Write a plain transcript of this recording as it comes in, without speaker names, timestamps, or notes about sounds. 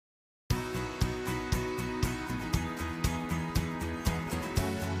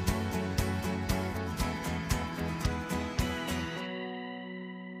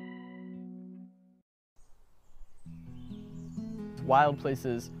wild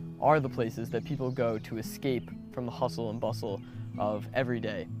places are the places that people go to escape from the hustle and bustle of every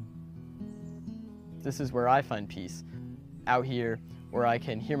day. This is where I find peace, out here where I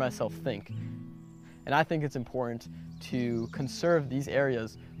can hear myself think. And I think it's important to conserve these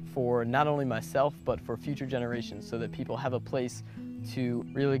areas for not only myself, but for future generations, so that people have a place to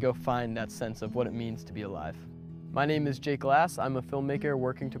really go find that sense of what it means to be alive. My name is Jake Glass. I'm a filmmaker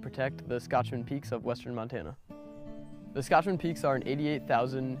working to protect the Scotchman Peaks of western Montana. The Scotchman Peaks are an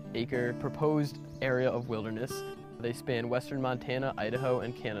 88,000-acre proposed area of wilderness. They span western Montana, Idaho,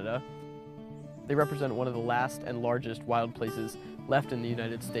 and Canada. They represent one of the last and largest wild places left in the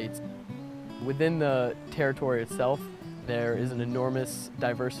United States. Within the territory itself, there is an enormous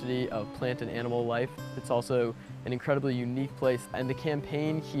diversity of plant and animal life. It's also an incredibly unique place, and the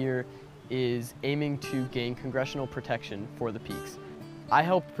campaign here is aiming to gain congressional protection for the peaks. I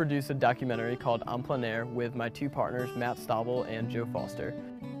helped produce a documentary called En Plein Air with my two partners, Matt Stabile and Joe Foster.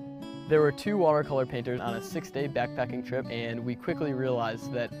 There were two watercolor painters on a 6-day backpacking trip, and we quickly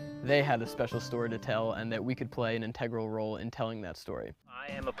realized that they had a special story to tell and that we could play an integral role in telling that story.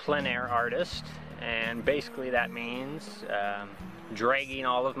 I am a plein air artist, and basically that means dragging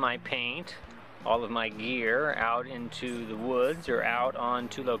all of my paint, all of my gear out into the woods or out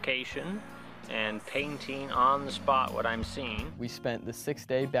onto location and painting on the spot what I'm seeing. We spent the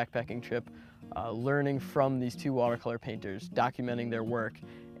 6-day backpacking trip learning from these two watercolor painters, documenting their work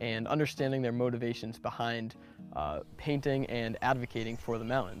and understanding their motivations behind painting and advocating for the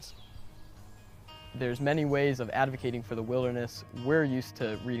mountains. There's many ways of advocating for the wilderness. We're used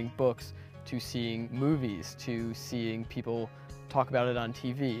to reading books, to seeing movies, to seeing people talk about it on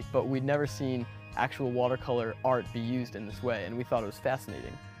TV, but we'd never seen actual watercolor art be used in this way, and we thought it was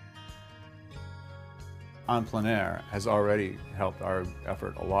fascinating. En Plein Air has already helped our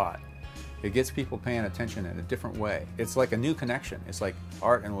effort a lot. It gets people paying attention in a different way. It's like a new connection. It's like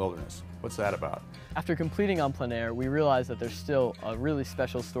art and wilderness. What's that about? After completing En Plein Air, we realized that there's still a really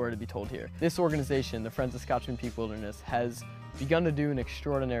special story to be told here. This organization, the Friends of Scotchman Peak Wilderness, has begun to do an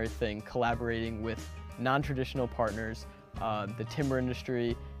extraordinary thing, collaborating with non-traditional partners, the timber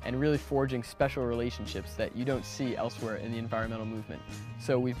industry, and really forging special relationships that you don't see elsewhere in the environmental movement.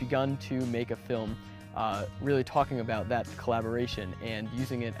 So we've begun to make a film really talking about that collaboration and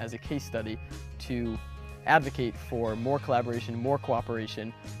using it as a case study to advocate for more collaboration, more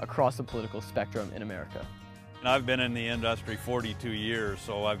cooperation across the political spectrum in America. I've been in the industry 42 years,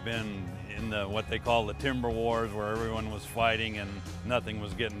 so I've been in what they call the timber wars, where everyone was fighting and nothing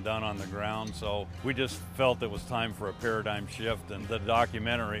was getting done on the ground. So we just felt it was time for a paradigm shift, and the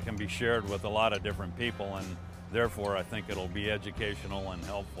documentary can be shared with a lot of different people, and therefore I think it'll be educational and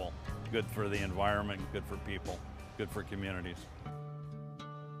helpful. Good for the environment, good for people, good for communities.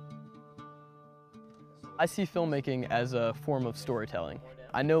 I see filmmaking as a form of storytelling.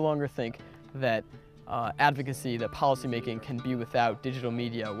 I no longer think that advocacy, that policymaking can be without digital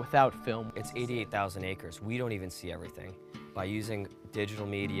media, without film. It's 88,000 acres. We don't even see everything. By using digital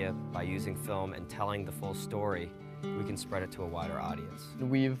media, by using film and telling the full story, we can spread it to a wider audience.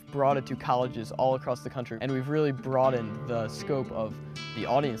 We've brought it to colleges all across the country, and we've really broadened the scope of the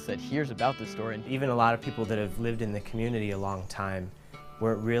audience that hears about this story. Even a lot of people that have lived in the community a long time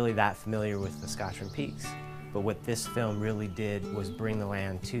weren't really that familiar with the Scotchman Peaks. But what this film really did was bring the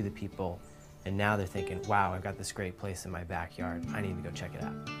land to the people, and now they're thinking, wow, I've got this great place in my backyard. I need to go check it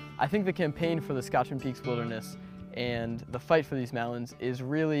out. I think the campaign for the Scotchman Peaks Wilderness and the fight for these mountains is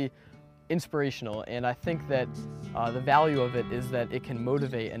really inspirational, and I think that the value of it is that it can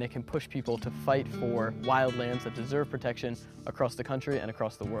motivate and it can push people to fight for wild lands that deserve protection across the country and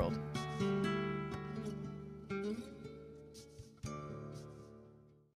across the world.